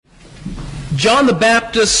John the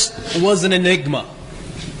Baptist was an enigma.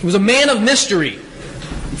 He was a man of mystery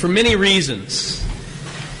for many reasons.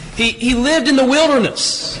 He lived in the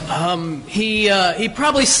wilderness. He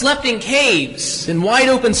probably slept in caves in wide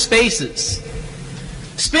open spaces.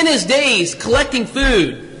 Spent his days collecting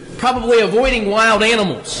food, probably avoiding wild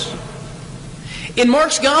animals. In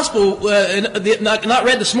Mark's Gospel, not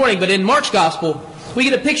read this morning, but in Mark's Gospel, we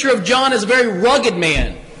get a picture of John as a very rugged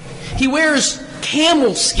man. He wears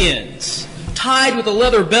camel skins tied with a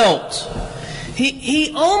leather belt.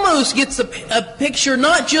 He almost gets a picture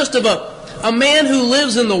not just of a man who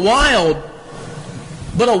lives in the wild,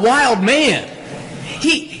 but a wild man.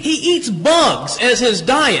 He eats bugs as his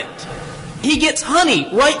diet. He gets honey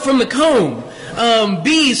right from the comb.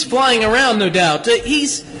 Bees flying around, no doubt.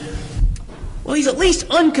 He's at least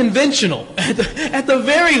unconventional. At the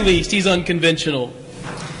very least, he's unconventional.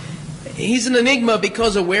 He's an enigma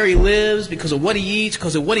because of where he lives, because of what he eats,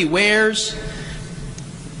 because of what he wears.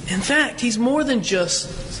 In fact, he's more than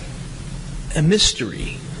just a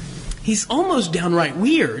mystery. He's almost downright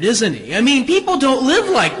weird, isn't he? I mean, people don't live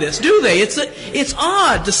like this, do they? It's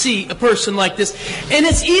odd to see a person like this. And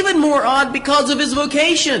it's even more odd because of his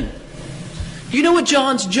vocation. You know what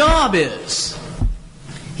John's job is?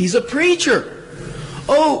 He's a preacher.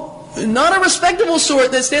 Oh, not a respectable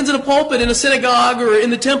sort that stands in a pulpit in a synagogue or in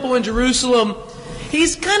the temple in Jerusalem.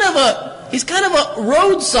 He's kind of a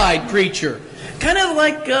roadside preacher. Kind of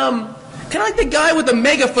like the guy with the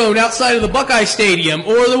megaphone outside of the Buckeye Stadium,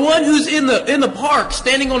 or the one who's in the park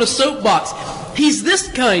standing on a soapbox. He's this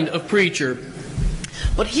kind of preacher.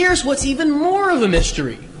 But here's what's even more of a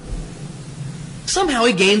mystery. Somehow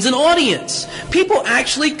he gains an audience. People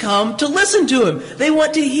actually come to listen to him. They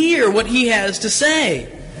want to hear what he has to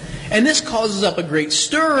say. And this causes up a great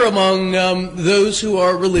stir among those who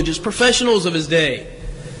are religious professionals of his day.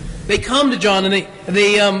 They come to John and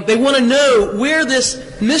they want to know where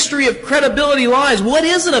this mystery of credibility lies. What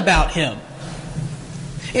is it about him?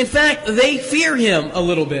 In fact, they fear him a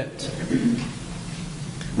little bit.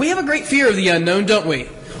 We have a great fear of the unknown, don't we?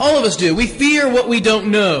 All of us do. We fear what we don't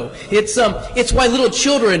know. It's why little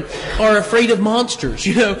children are afraid of monsters.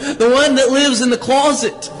 You know, the one that lives in the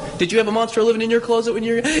closet. Did you have a monster living in your closet when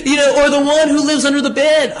you were, or the one who lives under the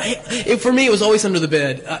bed? For me, it was always under the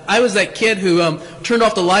bed. I was that kid who turned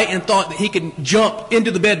off the light and thought that he could jump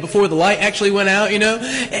into the bed before the light actually went out.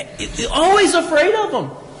 Always afraid of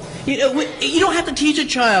them. You don't have to teach a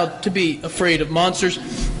child to be afraid of monsters.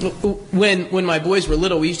 When my boys were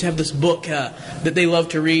little, we used to have this book that they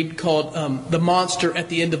loved to read called The Monster at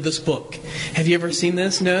the End of This Book. Have you ever seen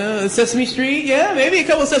this? No? Sesame Street? Yeah, maybe a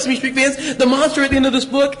couple of Sesame Street fans. The Monster at the End of This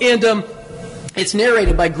Book. And it's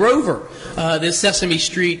narrated by Grover, this Sesame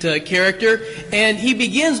Street character. And he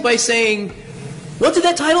begins by saying, what did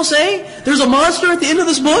that title say? There's a monster at the end of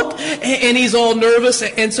this book? And he's all nervous.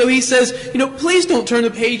 And so he says, please don't turn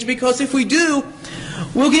the page, because if we do,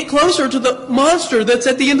 we'll get closer to the monster that's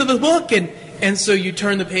at the end of the book. And so you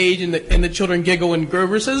turn the page and the children giggle, and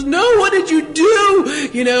Grover says, no, what did you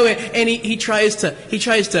do? And he tries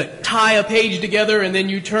to tie a page together, and then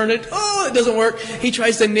you turn it. Oh, it doesn't work. He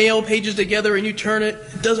tries to nail pages together, and you turn it.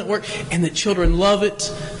 It doesn't work. And the children love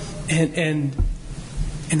it.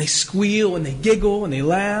 And they squeal and they giggle and they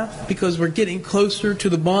laugh because we're getting closer to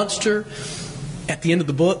the monster at the end of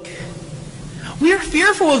the book. We are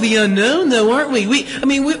fearful of the unknown, though, aren't we?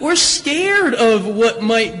 We're scared of what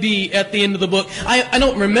might be at the end of the book. I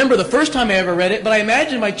don't remember the first time I ever read it, but I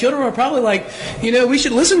imagine my children were probably like, we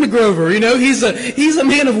should listen to Grover. He's a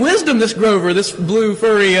man of wisdom, this Grover, this blue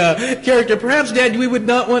furry character. Perhaps, Dad, we would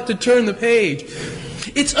not want to turn the page.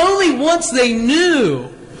 It's only once they knew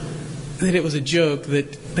that it was a joke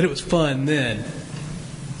that it was fun then.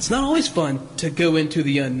 It's not always fun to go into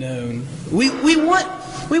the unknown. We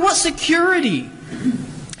want security.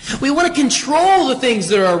 We want to control the things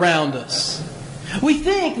that are around us. We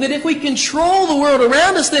think that if we control the world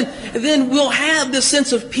around us, then we'll have this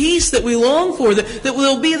sense of peace that we long for, that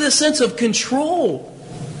will be this sense of control.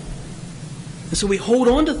 And so we hold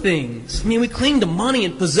on to things. We cling to money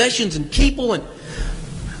and possessions and people,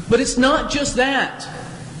 but it's not just that.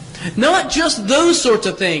 Not just those sorts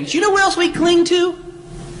of things. You know what else we cling to?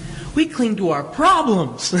 We cling to our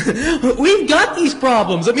problems. We've got these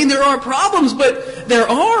problems. There are problems, but they're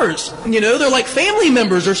ours. They're like family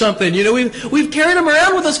members or something. We've carried them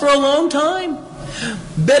around with us for a long time.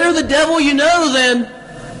 Better the devil you know than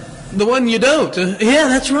the one you don't. Yeah,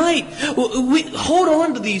 that's right. We hold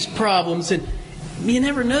on to these problems, and you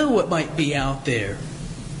never know what might be out there.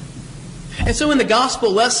 And so in the gospel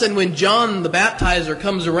lesson, when John the Baptizer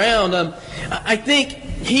comes around, I think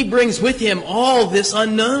he brings with him all this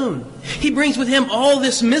unknown. He brings with him all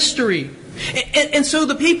this mystery. And so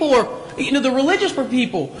the people are, the religious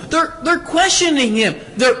people, they're questioning him.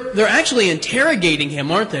 They're actually interrogating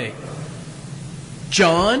him, aren't they?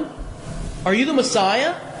 John, are you the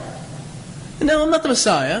Messiah? No, I'm not the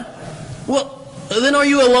Messiah. Well, then are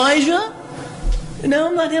you Elijah? No,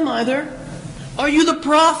 I'm not him either. Are you the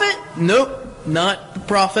prophet? Nope, not the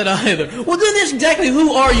prophet either. Well, then that's exactly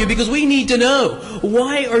who are you? Because we need to know.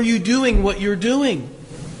 Why are you doing what you're doing?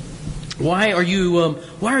 Why are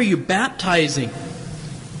you baptizing?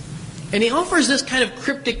 And he offers this kind of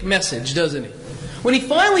cryptic message, doesn't he? When he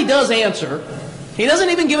finally does answer, he doesn't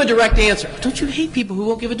even give a direct answer. Don't you hate people who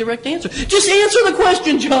won't give a direct answer? Just answer the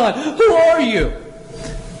question, John. Who are you?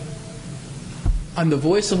 I'm the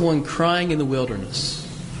voice of one crying in the wilderness.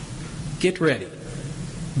 Get ready.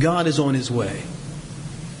 God is on his way.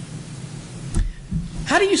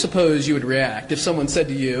 How do you suppose you would react if someone said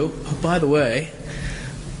to you, oh, by the way,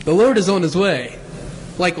 the Lord is on his way?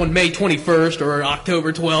 Like on May 21st or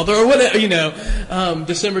October 12th or whatever,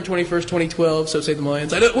 December 21st, 2012, so say the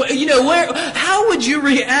Mayans. How would you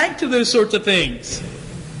react to those sorts of things?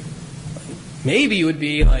 Maybe you would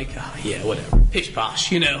be like, oh, yeah, whatever, pish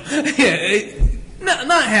posh, not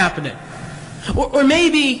happening. Or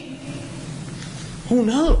maybe, oh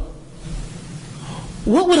no,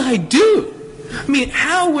 what would I do? I mean,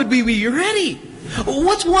 how would we be ready?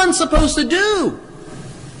 What's one supposed to do?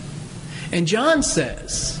 And John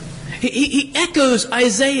says, he echoes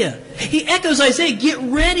Isaiah. He echoes Isaiah, get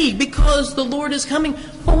ready because the Lord is coming.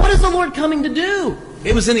 Well, what is the Lord coming to do?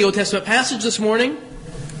 It was in the Old Testament passage this morning.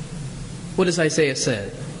 What does Isaiah say?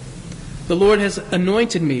 The Lord has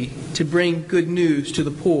anointed me to bring good news to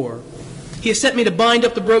the poor. He has sent me to bind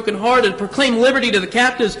up the brokenhearted, proclaim liberty to the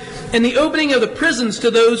captives, and the opening of the prisons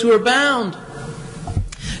to those who are bound.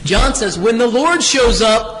 John says, when the Lord shows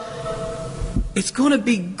up, it's going to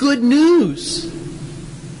be good news.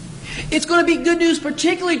 It's going to be good news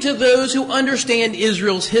particularly to those who understand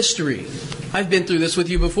Israel's history. I've been through this with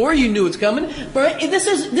you before. You knew it's coming. But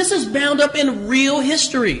this is bound up in real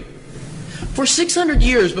history. For 600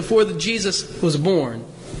 years before Jesus was born,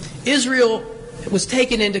 Israel was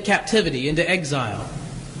taken into captivity, into exile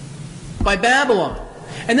by Babylon.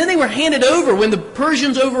 And then they were handed over when the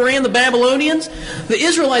Persians overran the Babylonians. The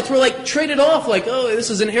Israelites were traded off oh, this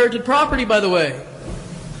is inherited property, by the way.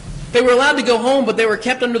 They were allowed to go home, but they were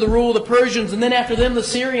kept under the rule of the Persians. And then after them, the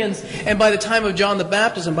Syrians. And by the time of John the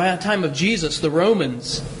Baptist and by the time of Jesus, the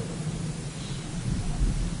Romans.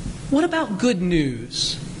 What about good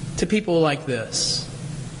news to people like this?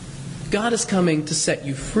 God is coming to set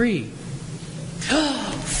you free.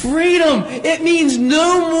 Freedom! It means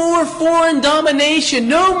no more foreign domination.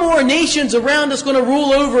 No more nations around us going to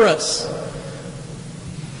rule over us.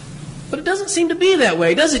 But it doesn't seem to be that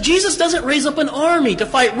way, does it? Jesus doesn't raise up an army to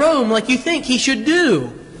fight Rome like you think he should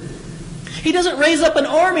do. He doesn't raise up an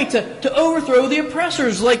army to overthrow the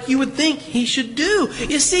oppressors like you would think he should do.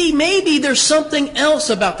 You see, maybe there's something else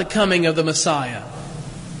about the coming of the Messiah.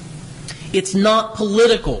 It's not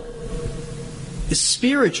political. It's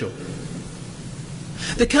spiritual.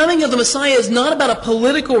 The coming of the Messiah is not about a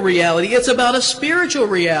political reality. It's about a spiritual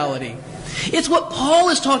reality. It's what Paul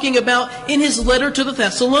is talking about in his letter to the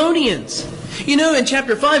Thessalonians. In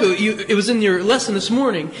chapter 5, it was in your lesson this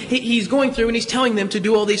morning, he's going through and he's telling them to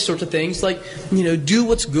do all these sorts of things like, do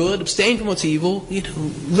what's good, abstain from what's evil,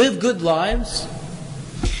 live good lives.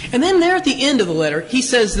 And then there at the end of the letter, he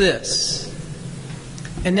says this,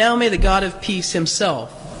 and now may the God of peace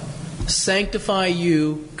himself sanctify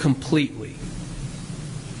you completely.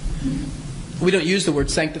 We don't use the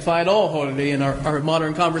word sanctify at all hardly in our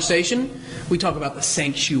modern conversation. We talk about the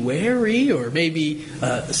sanctuary or maybe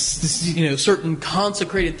certain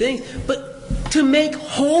consecrated things. But to make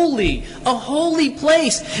holy, a holy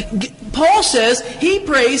place. Paul says he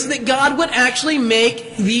prays that God would actually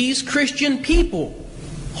make these Christian people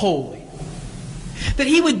holy. That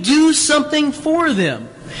he would do something for them.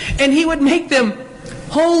 And he would make them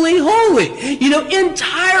holy,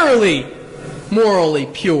 entirely morally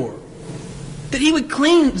pure. That he would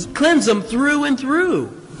cleanse them through and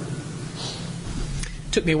through.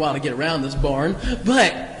 Took me a while to get around this barn,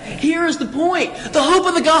 but here is the point. The hope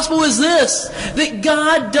of the gospel is this, that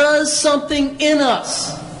God does something in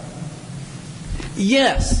us.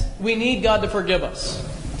 Yes, we need God to forgive us.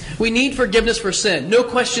 We need forgiveness for sin. No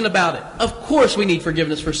question about it. Of course we need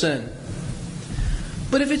forgiveness for sin.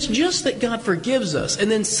 But if it's just that God forgives us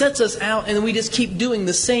and then sets us out and we just keep doing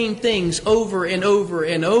the same things over and over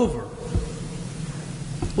and over,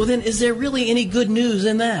 well then is there really any good news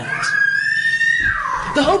in that?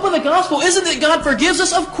 The hope of the gospel isn't that God forgives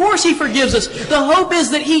us. Of course He forgives us. The hope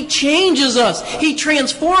is that He changes us. He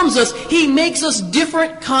transforms us. He makes us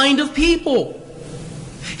different kind of people.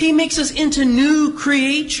 He makes us into new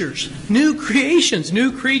creatures, new creations,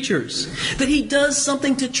 new creatures. That He does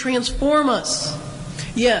something to transform us.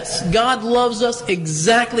 Yes, God loves us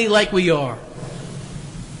exactly like we are.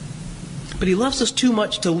 But He loves us too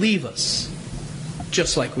much to leave us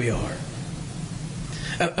just like we are.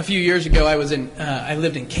 A few years ago, I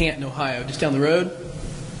lived in Canton, Ohio, just down the road.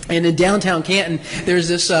 And in downtown Canton, there's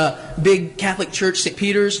this big Catholic church, St.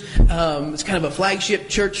 Peter's. It's kind of a flagship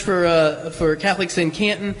church for Catholics in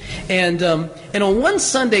Canton. And on one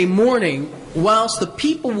Sunday morning, whilst the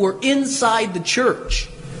people were inside the church,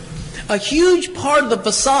 a huge part of the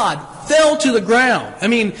facade fell to the ground. I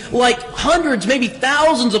mean, like hundreds, maybe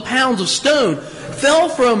thousands of pounds of stone fell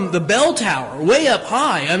from the bell tower way up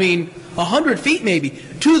high. I mean, 100 feet maybe,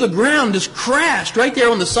 to the ground, just crashed right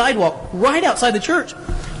there on the sidewalk, right outside the church,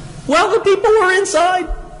 while the people were inside.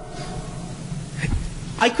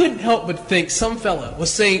 I couldn't help but think some fella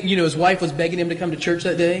was saying, his wife was begging him to come to church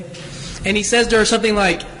that day, and he says to her something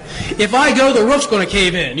like, "If I go, the roof's going to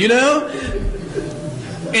cave in,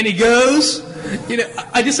 And he goes,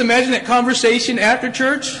 I just imagine that conversation after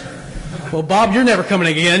church. "Well, Bob, you're never coming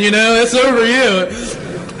again, it's over you."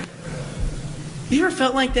 You ever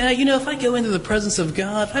felt like that? If I go into the presence of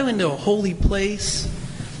God, if I went into a holy place,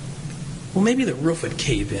 well, maybe the roof would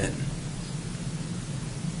cave in.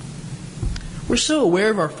 We're so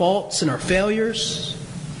aware of our faults and our failures.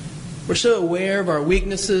 We're so aware of our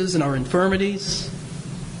weaknesses and our infirmities.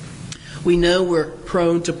 We know we're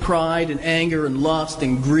prone to pride and anger and lust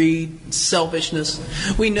and greed and selfishness.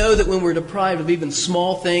 We know that when we're deprived of even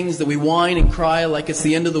small things that we whine and cry like it's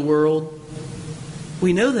the end of the world.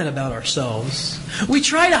 We know that about ourselves. We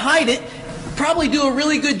try to hide it, probably do a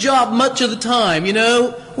really good job much of the time,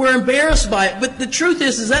 We're embarrassed by it. But the truth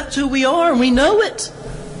is that's who we are, and we know it.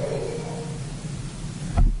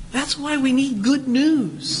 That's why we need good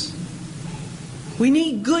news. We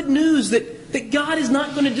need good news that God is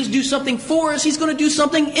not going to just do something for us. He's going to do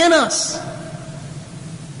something in us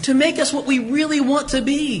to make us what we really want to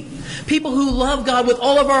be. People who love God with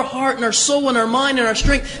all of our heart and our soul and our mind and our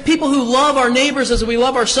strength. People who love our neighbors as we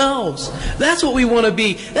love ourselves. That's what we want to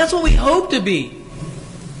be. That's what we hope to be.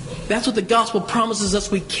 That's what the gospel promises us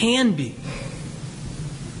we can be.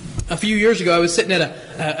 A few years ago, I was sitting at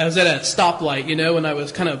a stoplight, and I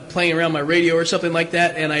was kind of playing around my radio or something like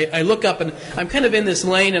that, and I look up and I'm kind of in this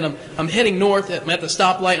lane, and I'm heading north. I'm at the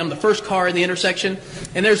stoplight. I'm the first car in the intersection,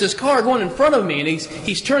 and there's this car going in front of me, and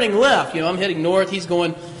he's turning left. I'm heading north. He's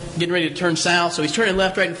getting ready to turn south, so he's turning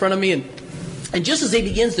left right in front of me, and just as he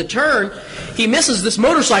begins to turn, he misses this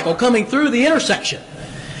motorcycle coming through the intersection.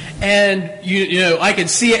 And, I could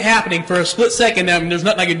see it happening for a split second. I mean, there's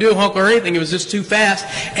nothing I could do, honk or anything. It was just too fast.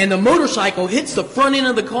 And the motorcycle hits the front end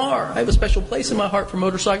of the car. I have a special place in my heart for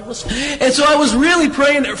motorcyclists. And so I was really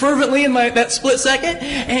praying fervently in that split second.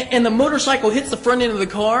 And the motorcycle hits the front end of the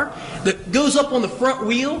car. That goes up on the front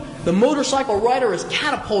wheel. The motorcycle rider is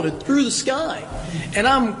catapulted through the sky. And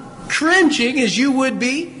I'm cringing, as you would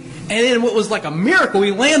be. And then what was like a miracle,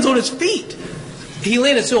 he lands on his feet. He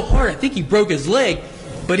landed so hard, I think he broke his leg.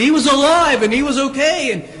 But he was alive, and he was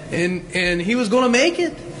okay, and he was going to make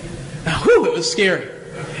it. Whew, it was scary.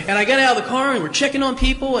 And I got out of the car, and we're checking on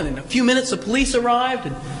people, and in a few minutes the police arrived,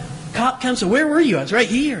 and the cop comes and said, "Where were you?" I was right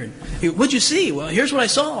here. And "What'd you see?" "Well, here's what I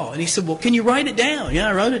saw." And he said, "Well, can you write it down?" "Yeah,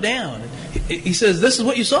 I wrote it down." And he says, "This is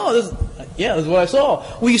what you saw?" "Yeah, this is what I saw."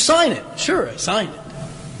 "Will you sign it?" "Sure, I signed it."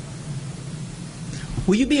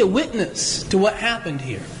 "Will you be a witness to what happened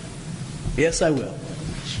here?" "Yes, I will."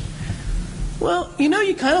 "Well, you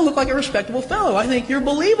kind of look like a respectable fellow. I think you're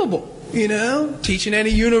believable. Teaching at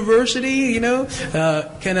a university,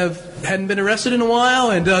 kind of hadn't been arrested in a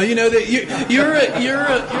while, and that you're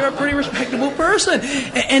a pretty respectable person."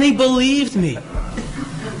 And he believed me.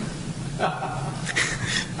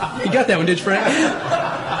 You got that one, did you, Frank?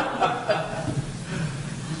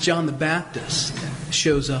 John the Baptist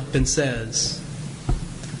shows up and says,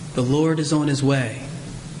 "The Lord is on His way,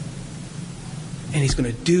 and He's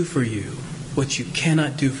going to do for you what you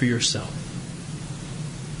cannot do for yourself."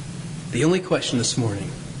 The only question this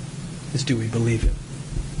morning is, do we believe it?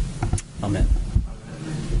 Amen.